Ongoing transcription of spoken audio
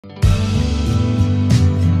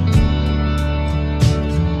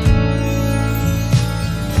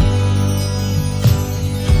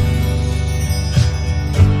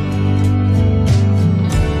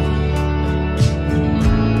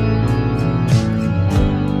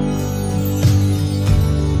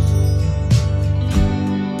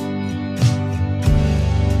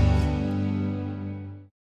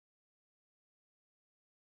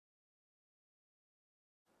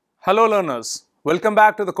Hello learners, welcome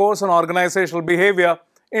back to the course on organizational behavior,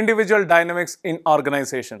 individual dynamics in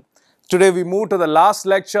organization. Today we move to the last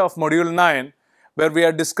lecture of module 9 where we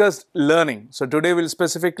have discussed learning. So today we'll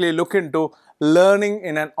specifically look into learning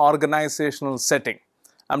in an organizational setting.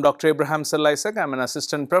 I'm Dr. Abraham Cyril Issac. I'm an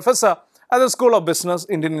assistant professor at the School of Business,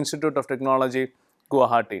 Indian Institute of Technology,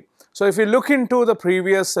 Guwahati. So if you look into the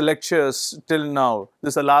previous lectures till now,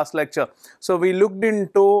 this is the last lecture. So we looked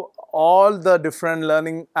into all the different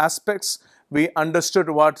learning aspects. We understood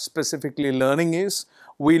what specifically learning is.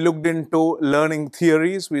 We looked into learning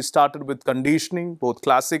theories. We started with conditioning, both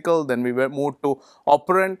classical, then we moved to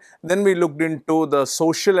operant. Then we looked into the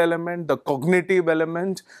social element, the cognitive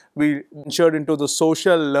element. We ventured into the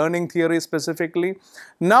social learning theory specifically.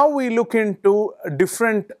 Now we look into a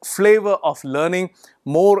different flavor of learning,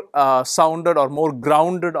 more sounded or more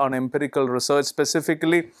grounded on empirical research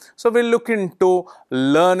specifically. So we'll look into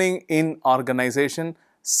learning in organization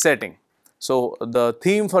setting. So the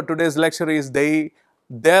theme for today's lecture is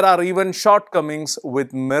there are even shortcomings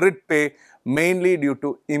with merit pay, mainly due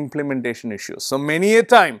to implementation issues. So many a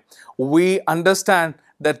time we understand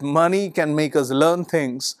that money can make us learn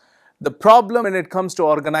things. The problem when it comes to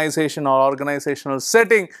organization or organizational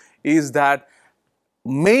setting is that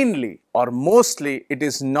mainly or mostly it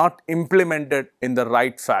is not implemented in the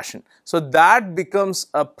right fashion. So that becomes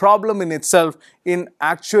a problem in itself in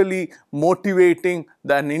actually motivating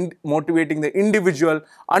the individual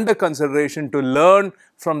under consideration to learn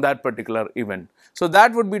from that particular event. So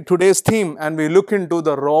that would be today's theme, and we look into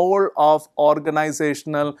the role of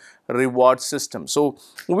organizational reward system. So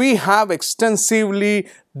we have extensively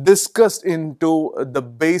discussed into the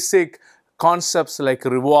basic concepts like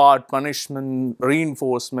reward, punishment,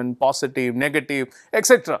 reinforcement, positive, negative,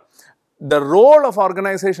 etc. The role of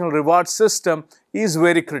organizational reward system is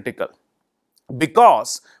very critical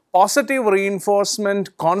because positive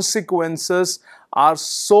reinforcement consequences are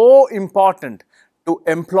so important to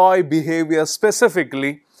employee behavior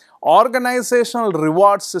specifically. Organizational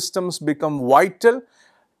reward systems become vital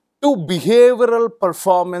to behavioral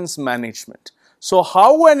performance management. So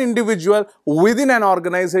how an individual within an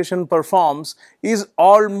organization performs is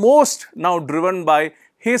almost now driven by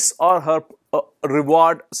his or her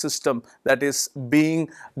reward system that is being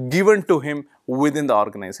given to him within the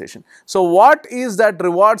organization. So what is that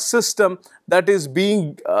reward system that is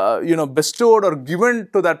being bestowed or given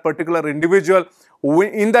to that particular individual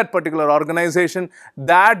in that particular organization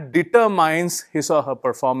that determines his or her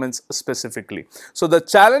performance specifically. So the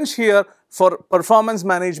challenge here for performance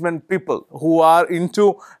management people who are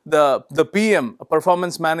into the PM,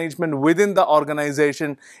 performance management within the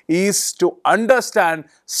organization, is to understand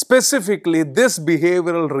specifically this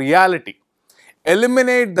behavioral reality.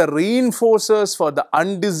 Eliminate the reinforcers for the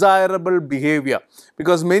undesirable behavior,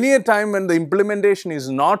 because many a time when the implementation is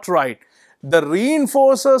not right, the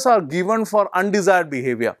reinforcers are given for undesired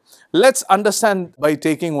behavior. Let's understand by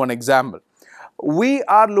taking one example. We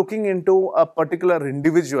are looking into a particular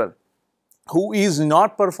individual who is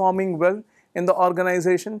not performing well in the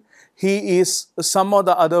organization. He is some or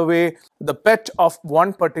the other way the pet of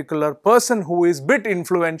one particular person who is bit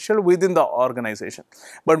influential within the organization.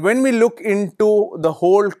 But when we look into the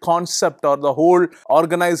whole concept or the whole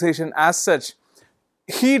organization as such,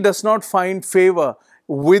 he does not find favor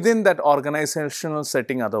within that organizational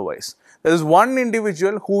setting otherwise. There is one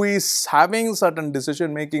individual who is having certain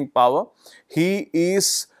decision-making power. He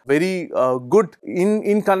is very good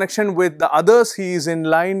in connection with the others. He is in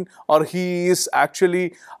line, or he is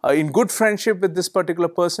actually in good friendship with this particular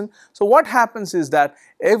person. So what happens is that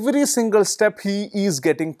every single step he is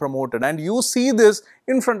getting promoted, and you see this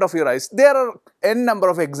in front of your eyes. There are n number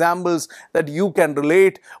of examples that you can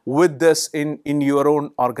relate with this in your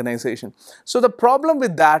own organization. So the problem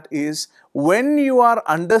with that is when you are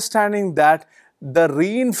understanding that the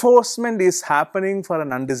reinforcement is happening for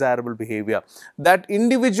an undesirable behavior. That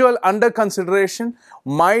individual under consideration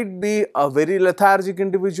might be a very lethargic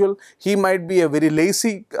individual, he might be a very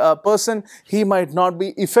lazy person, he might not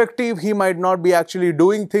be effective, he might not be actually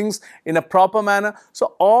doing things in a proper manner.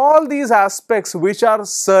 So all these aspects which are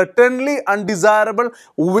certainly undesirable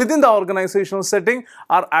within the organizational setting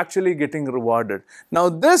are actually getting rewarded. Now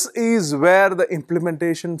this is where the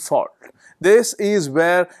implementation fault. This is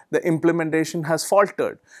where the implementation has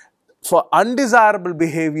faltered. For undesirable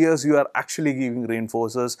behaviors, you are actually giving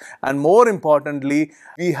reinforcers, and more importantly,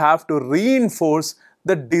 we have to reinforce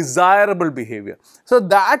the desirable behavior. So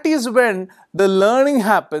that is when the learning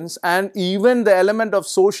happens, and even the element of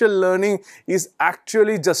social learning is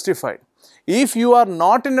actually justified. If you are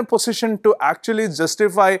not in a position to actually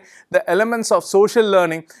justify the elements of social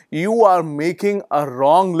learning, you are making a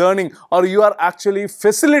wrong learning, or you are actually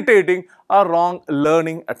facilitating a wrong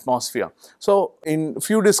learning atmosphere. So in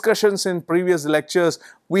few discussions in previous lectures,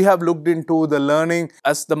 we have looked into the learning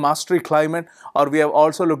as the mastery climate, or we have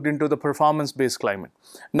also looked into the performance-based climate.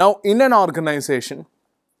 Now in an organization,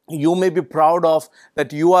 you may be proud of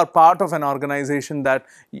that you are part of an organization that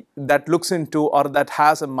looks into, or that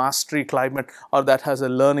has a mastery climate, or that has a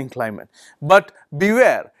learning climate. But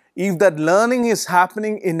beware, if that learning is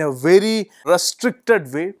happening in a very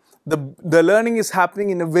restricted way, the learning is happening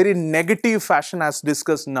in a very negative fashion as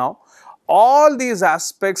discussed now, all these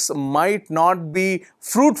aspects might not be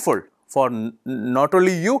fruitful for not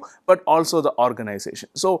only you but also the organization.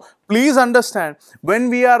 So please understand, when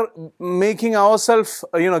we are making ourselves,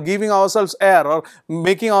 giving ourselves air, or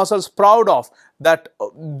making ourselves proud of that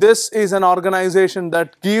this is an organization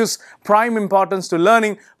that gives prime importance to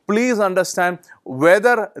learning, please understand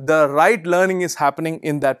whether the right learning is happening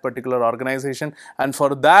in that particular organization, and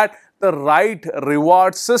for that the right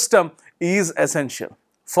reward system is essential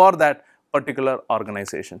for that particular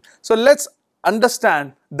organization. So let's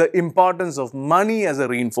understand the importance of money as a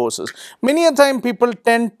reinforcer. Many a time people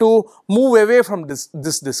tend to move away from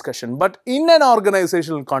this discussion, but in an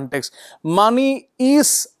organizational context, money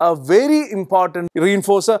is a very important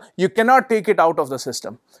reinforcer. You cannot take it out of the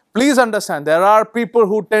system. Please understand, there are people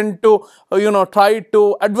who tend to, try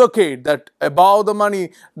to advocate that above the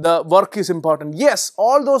money, the work is important. Yes,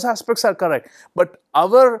 all those aspects are correct, but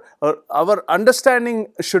our understanding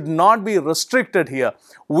should not be restricted here.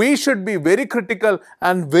 We should be very critical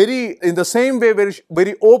and in the same way,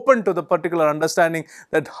 very open to the particular understanding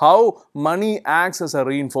that how money acts as a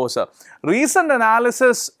reinforcer. Recent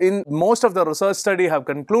analysis in most of the research study have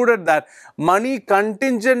concluded that money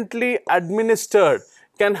contingently administered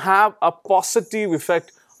can have a positive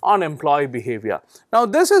effect on employee behavior. Now,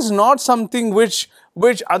 this is not something which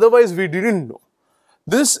otherwise we didn't know.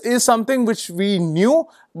 This is something which we knew,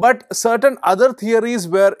 but certain other theories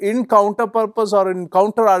were in counter purpose or in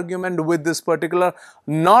counter argument with this particular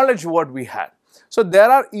knowledge what we had. So there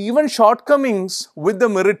are even shortcomings with the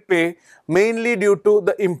merit pay, mainly due to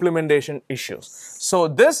the implementation issues. So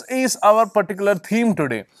this is our particular theme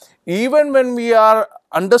today. Even when we are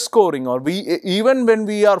underscoring, or even when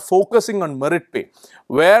we are focusing on merit pay,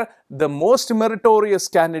 where the most meritorious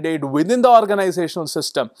candidate within the organizational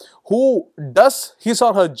system, who does his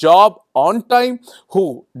or her job on time,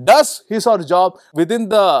 who does his or her job within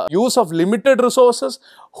the use of limited resources,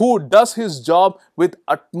 who does his job with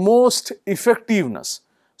utmost effectiveness.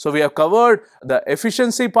 So we have covered the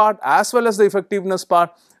efficiency part as well as the effectiveness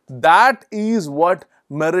part. That is what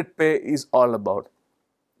merit pay is all about.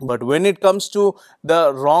 But when it comes to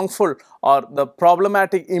the wrongful or the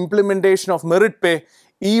problematic implementation of merit pay,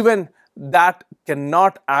 even that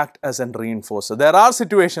cannot act as a reinforcer. There are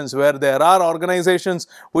situations where there are organizations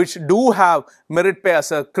which do have merit pay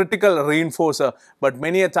as a critical reinforcer, but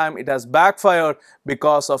many a time it has backfired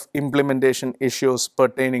because of implementation issues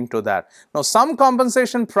pertaining to that. Now, some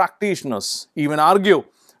compensation practitioners even argue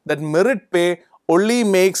that merit pay only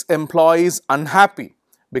makes employees unhappy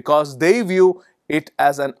because they view it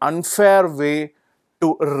as an unfair way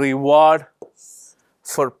to reward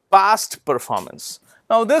for past performance.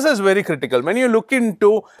 Now, this is very critical. When you look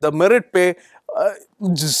into the merit pay,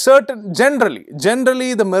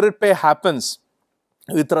 generally the merit pay happens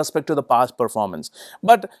with respect to the past performance.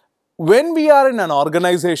 But when we are in an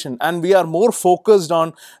organization and we are more focused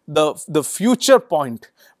on the future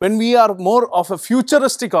point, when we are more of a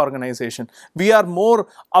futuristic organization, we are more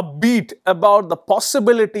upbeat about the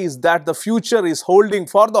possibilities that the future is holding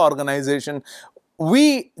for the organization,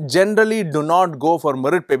 we generally do not go for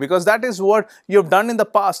merit pay because that is what you have done in the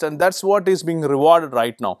past and that's what is being rewarded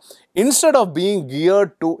right now. Instead of being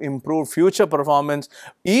geared to improve future performance,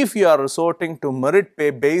 if you are resorting to merit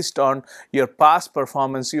pay based on your past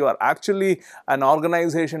performance, you are actually an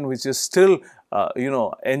organization which is still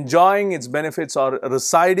enjoying its benefits or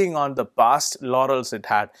residing on the past laurels it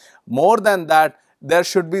had. More than that, there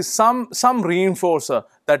should be some reinforcer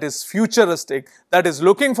that is futuristic, that is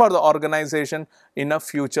looking for the organization in a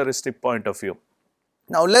futuristic point of view.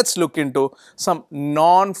 Now, let's look into some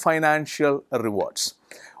non-financial rewards.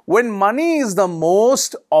 When money is the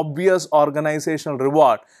most obvious organizational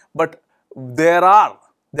reward, but there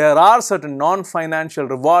are certain non-financial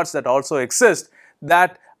rewards that also exist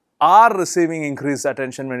that are receiving increased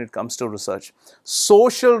attention when it comes to research.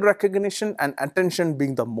 Social recognition and attention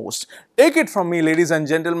being the most. Take it from me, ladies and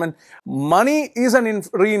gentlemen, money is an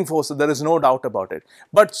reinforcer, there is no doubt about it.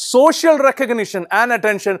 But social recognition and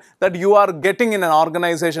attention that you are getting in an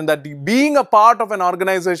organization, that being a part of an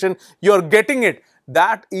organization, you are getting it,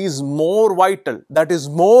 that is more vital, that is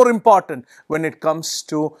more important when it comes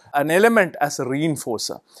to an element as a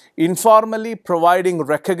reinforcer. Informally providing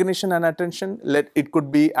recognition and attention, it could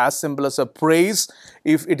be as simple as a praise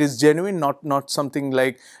if it is genuine, not something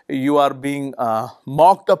like you are being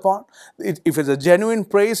mocked upon. If it's a genuine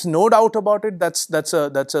praise, no doubt about it, that's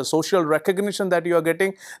a social recognition that you are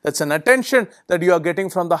getting, that's an attention that you are getting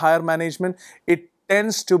from the higher management. It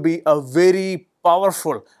tends to be a very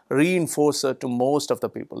powerful reinforcer to most of the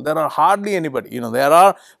people. There are hardly anybody, there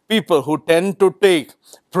are people who tend to take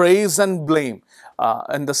praise and blame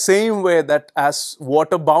in the same way that as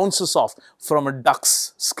water bounces off from a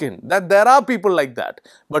duck's skin. That there are people like that.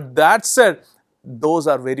 But that said, those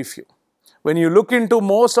are very few. When you look into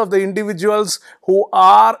most of the individuals who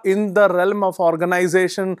are in the realm of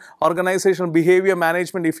organizational behavior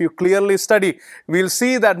management, if you clearly study, we'll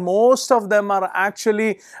see that most of them are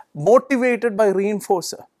actually motivated by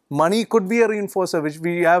reinforcer. Money could be a reinforcer, which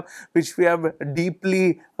we have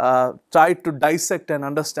deeply tried to dissect and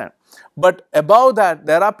understand. But above that,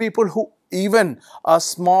 there are people who even a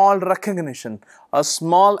small recognition, a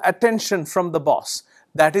small attention from the boss,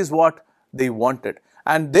 that is what they wanted.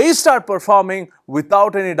 And they start performing,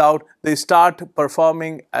 without any doubt, they start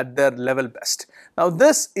performing at their level best. Now,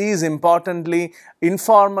 this is importantly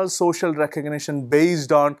informal social recognition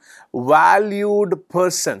based on valued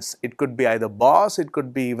persons. It could be either boss, it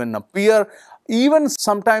could be even a peer. Even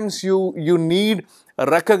sometimes you need a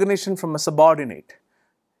recognition from a subordinate.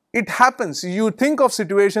 It happens. You think of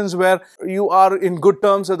situations where you are in good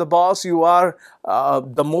terms with the boss, you are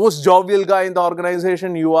the most jovial guy in the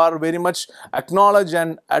organization, you are very much acknowledged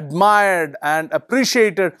and admired and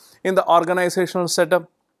appreciated in the organizational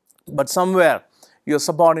setup, but somewhere your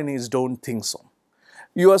subordinates don't think so.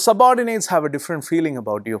 Your subordinates have a different feeling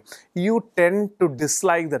about you. You tend to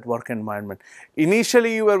dislike that work environment.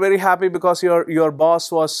 Initially, you were very happy because your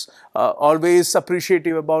boss was always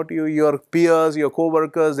appreciative about you. Your peers, your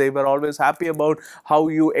co-workers, they were always happy about how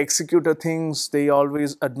you executed things. They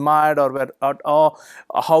always admired or were at awe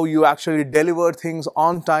how you actually delivered things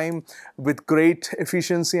on time with great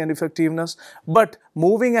efficiency and effectiveness. But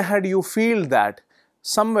moving ahead, you feel that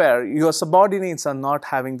somewhere your subordinates are not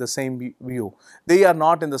having the same view. They are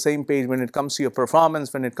not in the same page when it comes to your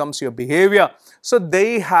performance, when it comes to your behavior. So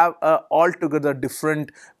they have an altogether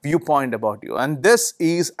different viewpoint about you. And this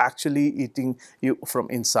is actually eating you from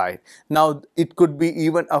inside. Now, it could be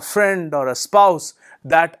even a friend or a spouse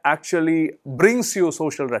that actually brings you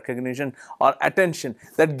social recognition or attention,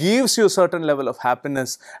 that gives you a certain level of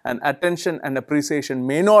happiness, and attention and appreciation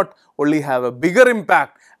may not only have a bigger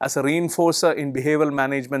impact as a reinforcer in behavioral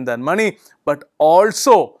management than money, but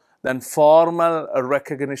also than formal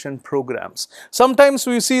recognition programs. Sometimes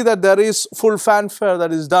we see that there is full fanfare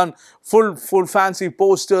that is done, full fancy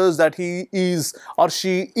posters that he is or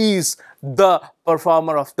she is the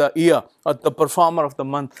performer of the year or the performer of the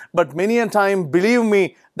month. But many a time, believe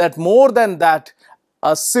me, that more than that,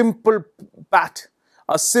 a simple pat,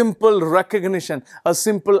 a simple recognition, a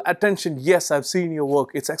simple attention, yes, I've seen your work,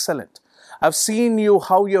 it's excellent. I've seen you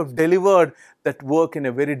how you have delivered that work in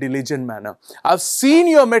a very diligent manner. I've seen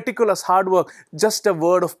your meticulous hard work. Just a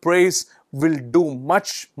word of praise will do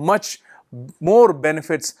much more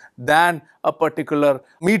benefits than a particular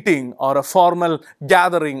meeting or a formal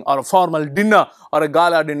gathering or a formal dinner or a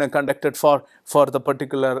gala dinner conducted for the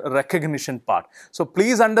particular recognition part. So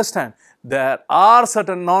please understand, there are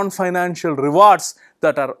certain non-financial rewards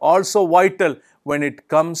that are also vital when it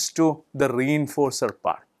comes to the reinforcer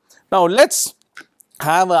part. Now, let's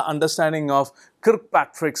have an understanding of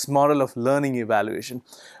Kirkpatrick's model of learning evaluation.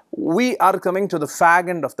 We are coming to the fag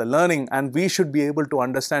end of the learning, and we should be able to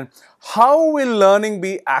understand how will learning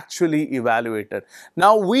be actually evaluated.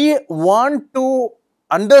 Now, we want to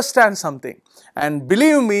understand something, and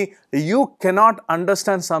believe me, you cannot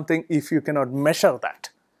understand something if you cannot measure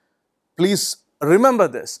that. Please remember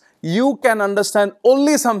this. You can understand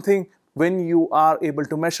only something when you are able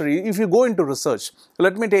to measure. If you go into research,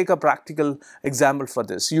 let me take a practical example for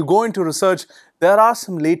this. You go into research, there are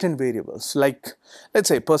some latent variables like, let's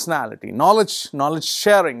say, personality, knowledge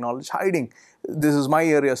sharing, knowledge hiding. This is my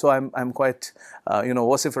area, so I'm quite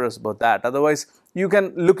vociferous about that. Otherwise, you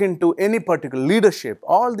can look into any particular leadership.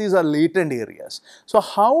 All these are latent areas. So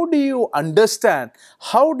how do you understand,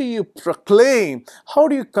 how do you proclaim, how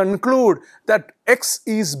do you conclude that X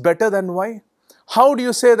is better than Y? How do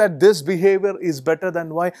you say that this behavior is better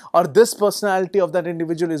than Y, or this personality of that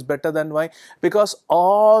individual is better than Y? Because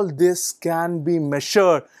all this can be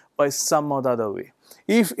measured by some or the other way.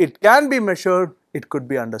 If it can be measured, it could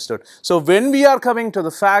be understood. So when we are coming to the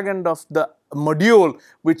fag end of the module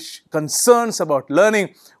which concerns about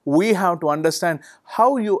learning, we have to understand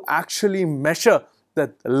how you actually measure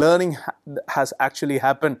that learning has actually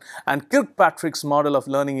happened, and Kirkpatrick's model of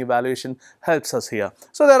learning evaluation helps us here.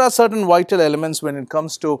 So there are certain vital elements when it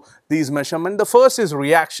comes to these measurements. The first is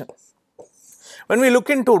reaction. When we look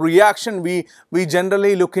into reaction, we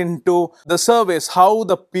generally look into the surveys, how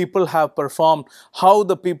the people have performed, how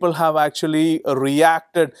the people have actually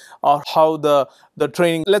reacted, or how the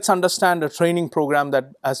training, let's understand the training program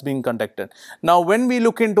that has been conducted. Now, when we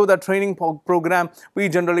look into the training program, we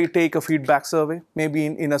generally take a feedback survey, maybe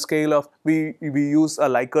in a scale of, we use a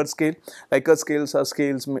Likert scale. Likert scales are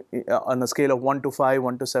scales on a scale of 1 to 5,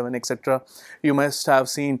 1 to 7, etc. You must have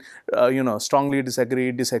seen, strongly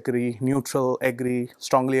disagree, neutral, agree,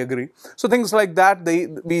 strongly agree. So things like that,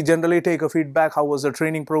 we generally take a feedback. How was the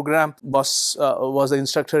training program? Was the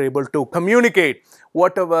instructor able to communicate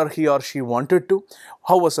whatever he or she wanted to?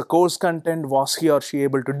 How was the course content? Was he or she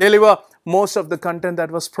able to deliver most of the content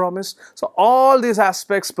that was promised? So all these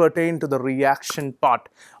aspects pertain to the reaction part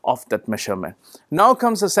of that measurement. Now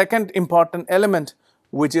comes the second important element,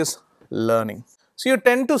 which is learning. So you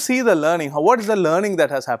tend to see the learning. What is the learning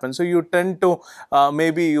that has happened? So you tend to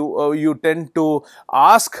you tend to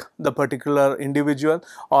ask the particular individual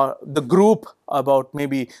or the group about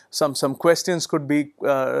maybe some questions could be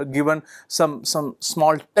given, some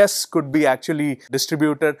small tests could be actually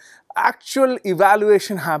distributed. Actual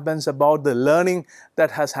evaluation happens about the learning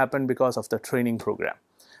that has happened because of the training program.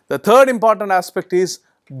 The third important aspect is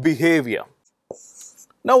behavior.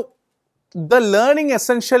 Now, the learning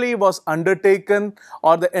essentially was undertaken,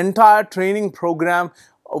 or the entire training program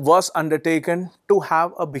was undertaken to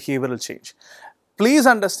have a behavioral change. Please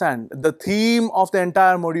understand, the theme of the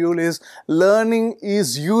entire module is learning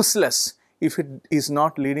is useless if it is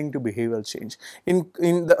not leading to behavioral change. In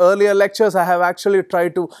the earlier lectures, I have actually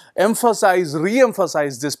tried to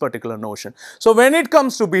re-emphasize this particular notion. So when it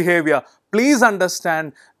comes to behavior, please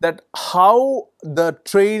understand that how the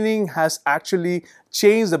training has actually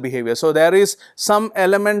changed the behavior. So there is some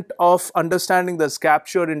element of understanding that's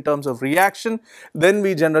captured in terms of reaction. Then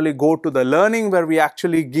we generally go to the learning, where we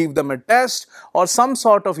actually give them a test or some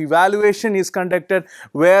sort of evaluation is conducted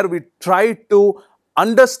where we try to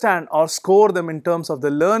understand or score them in terms of the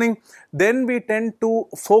learning. Then we tend to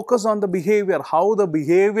focus on the behavior, how the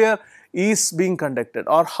behavior is being conducted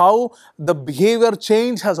or how the behavior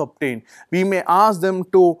change has obtained. We may ask them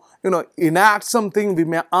to enact something, we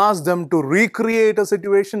may ask them to recreate a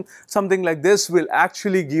situation. Something like this will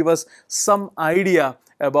actually give us some idea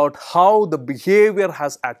about how the behavior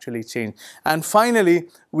has actually changed. And finally,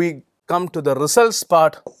 we come to the results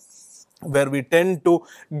part, where we tend to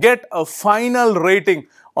get a final rating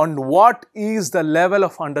on what is the level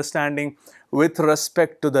of understanding with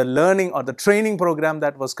respect to the learning or the training program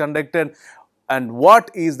that was conducted, and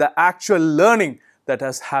what is the actual learning that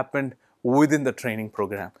has happened within the training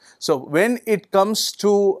program. So when it comes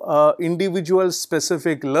to individual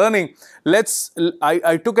specific learning,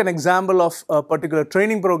 I took an example of a particular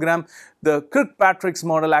training program. The Kirkpatrick's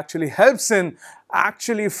model actually helps in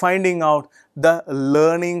actually finding out the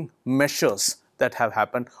learning measures that have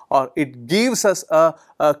happened, or it gives us a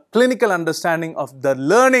clinical understanding of the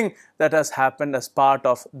learning that has happened as part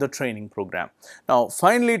of the training program. Now,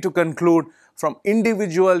 finally, to conclude, from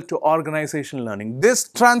individual to organizational learning, this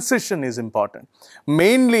transition is important.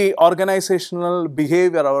 Mainly, organizational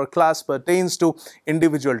behavior, our class pertains to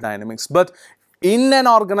individual dynamics, but in an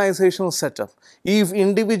organizational setup, if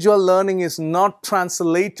individual learning is not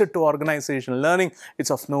translated to organizational learning, it's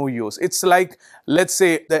of no use. It's like, let's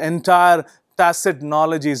say, the entire tacit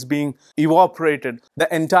knowledge is being evaporated.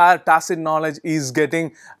 The entire tacit knowledge is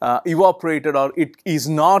getting evaporated, or it is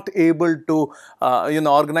not able to,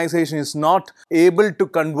 organization is not able to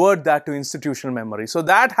convert that to institutional memory. So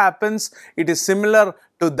that happens. It is similar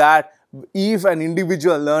to that. If an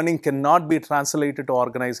individual learning cannot be translated to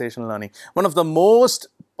organizational learning. One of the most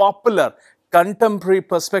popular contemporary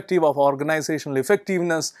perspective of organizational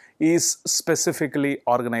effectiveness is specifically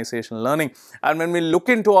organizational learning. And when we look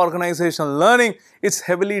into organizational learning, it's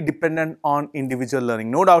heavily dependent on individual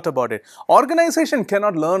learning, no doubt about it. Organization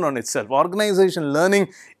cannot learn on itself. Organizational learning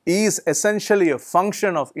is essentially a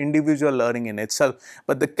function of individual learning in itself.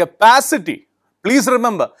 But the capacity Please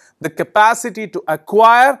remember, the capacity to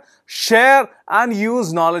acquire, share and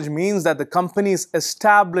use knowledge means that the companies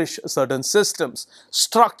establish certain systems,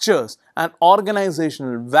 structures and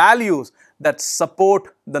organizational values that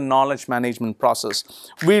support the knowledge management process.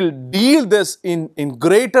 We'll deal this in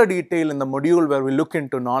greater detail in the module where we look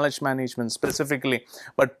into knowledge management specifically.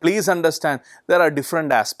 But please understand, there are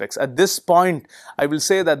different aspects. At this point, I will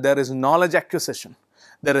say that there is knowledge acquisition,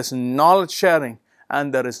 there is knowledge sharing,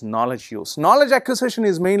 and there is knowledge use. Knowledge acquisition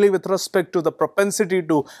is mainly with respect to the propensity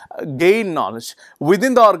to gain knowledge.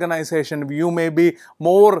 Within the organization, you may be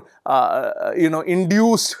more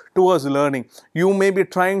induced towards learning. You may be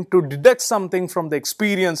trying to deduct something from the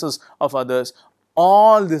experiences of others.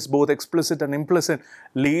 All this, both explicit and implicit,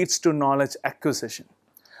 leads to knowledge acquisition.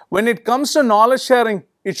 When it comes to knowledge sharing,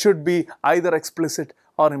 it should be either explicit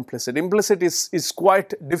or implicit. Implicit is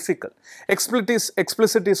quite difficult.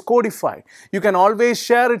 Explicit is codified. You can always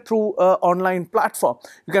share it through an online platform.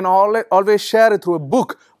 You can always share it through a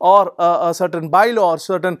book or a certain bylaw or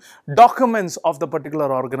certain documents of the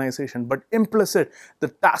particular organization. But implicit, the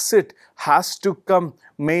tacit, has to come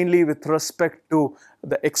mainly with respect to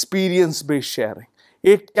the experience-based sharing.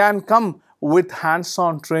 It can come with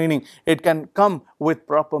hands-on training, it can come with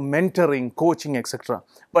proper mentoring, coaching, etc.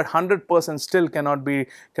 But 100% still cannot be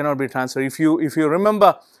transferred. If you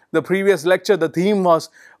remember the previous lecture, the theme was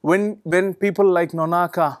when people like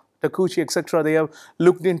Nonaka, Takuchi, etc., they have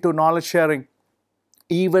looked into knowledge sharing.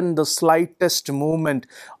 Even the slightest movement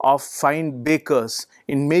of fine bakers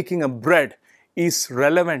in making a bread is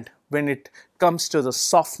relevant when it comes to the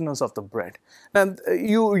softness of the bread. And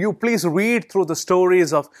you please read through the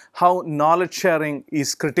stories of how knowledge sharing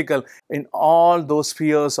is critical in all those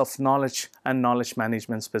spheres of knowledge and knowledge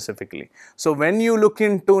management specifically. So when you look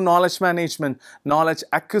into knowledge management, knowledge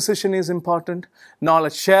acquisition is important,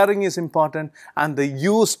 knowledge sharing is important, and the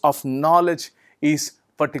use of knowledge is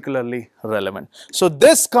particularly relevant. So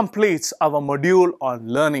this completes our module on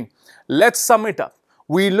learning. Let's sum it up.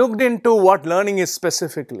 We looked into what learning is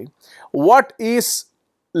specifically. What is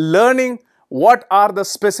learning? What are the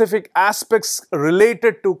specific aspects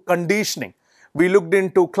related to conditioning? We looked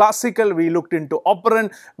into classical, we looked into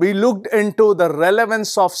operant, we looked into the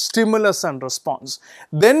relevance of stimulus and response.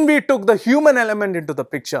 Then we took the human element into the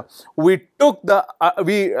picture. We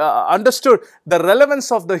understood the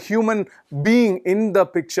relevance of the human being in the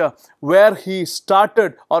picture, where he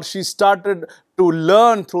started or she started to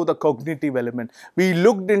learn through the cognitive element. We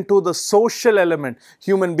looked into the social element.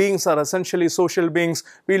 Human beings are essentially social beings.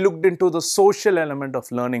 We looked into the social element of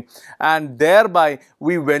learning, and thereby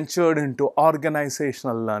we ventured into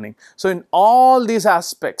organizational learning. So in all these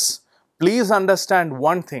aspects, please understand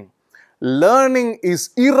one thing. Learning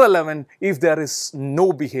is irrelevant if there is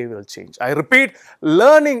no behavioral change. I repeat,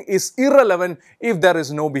 learning is irrelevant if there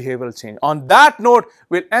is no behavioral change. On that note,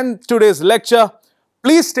 we'll end today's lecture.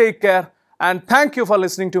 Please take care. And thank you for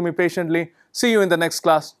listening to me patiently. See you in the next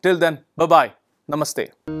class. Till then, bye-bye. Namaste.